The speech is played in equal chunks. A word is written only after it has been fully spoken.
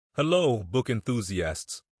Hello, book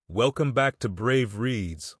enthusiasts. Welcome back to Brave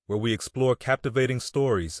Reads, where we explore captivating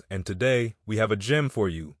stories, and today we have a gem for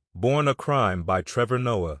you, Born a Crime by Trevor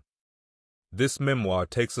Noah. This memoir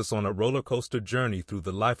takes us on a roller coaster journey through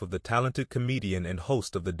the life of the talented comedian and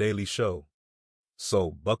host of The Daily Show.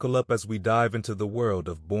 So, buckle up as we dive into the world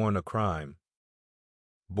of Born a Crime.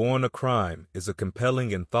 Born a Crime is a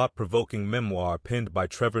compelling and thought-provoking memoir penned by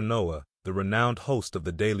Trevor Noah, the renowned host of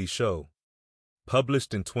The Daily Show.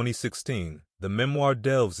 Published in 2016, the memoir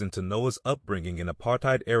delves into Noah's upbringing in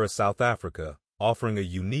apartheid-era South Africa, offering a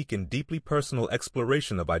unique and deeply personal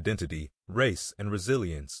exploration of identity, race, and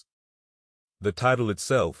resilience. The title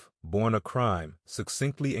itself, Born a Crime,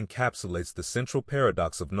 succinctly encapsulates the central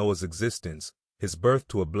paradox of Noah's existence, his birth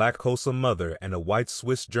to a black Xhosa mother and a white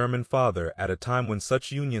Swiss-German father at a time when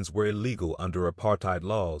such unions were illegal under apartheid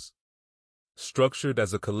laws. Structured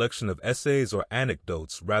as a collection of essays or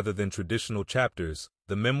anecdotes rather than traditional chapters,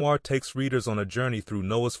 the memoir takes readers on a journey through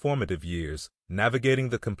Noah's formative years, navigating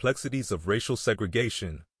the complexities of racial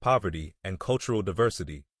segregation, poverty, and cultural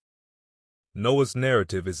diversity. Noah's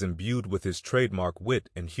narrative is imbued with his trademark wit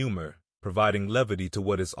and humor, providing levity to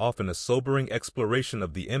what is often a sobering exploration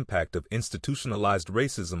of the impact of institutionalized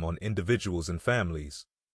racism on individuals and families.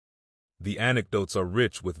 The anecdotes are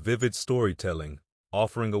rich with vivid storytelling,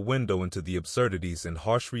 offering a window into the absurdities and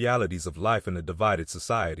harsh realities of life in a divided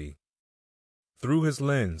society. Through his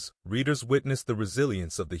lens, readers witness the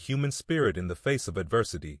resilience of the human spirit in the face of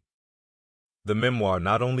adversity. The memoir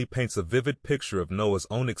not only paints a vivid picture of Noah's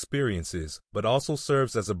own experiences, but also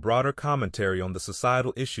serves as a broader commentary on the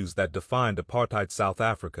societal issues that defined apartheid South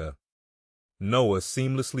Africa. Noah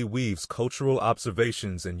seamlessly weaves cultural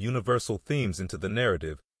observations and universal themes into the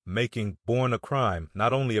narrative, making Born a Crime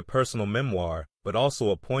not only a personal memoir, but also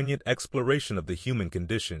a poignant exploration of the human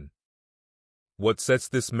condition. What sets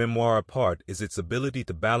this memoir apart is its ability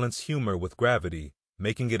to balance humor with gravity,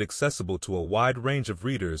 making it accessible to a wide range of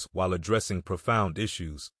readers while addressing profound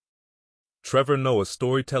issues. Trevor Noah's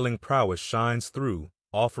storytelling prowess shines through,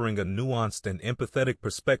 offering a nuanced and empathetic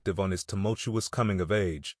perspective on his tumultuous coming of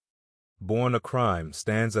age. Born a Crime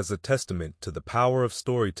stands as a testament to the power of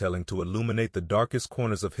storytelling to illuminate the darkest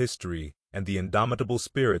corners of history and the indomitable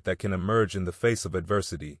spirit that can emerge in the face of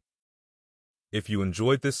adversity. If you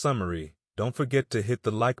enjoyed this summary, don't forget to hit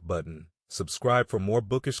the like button, subscribe for more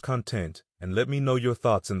bookish content, and let me know your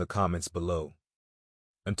thoughts in the comments below.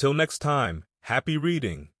 Until next time, happy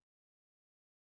reading!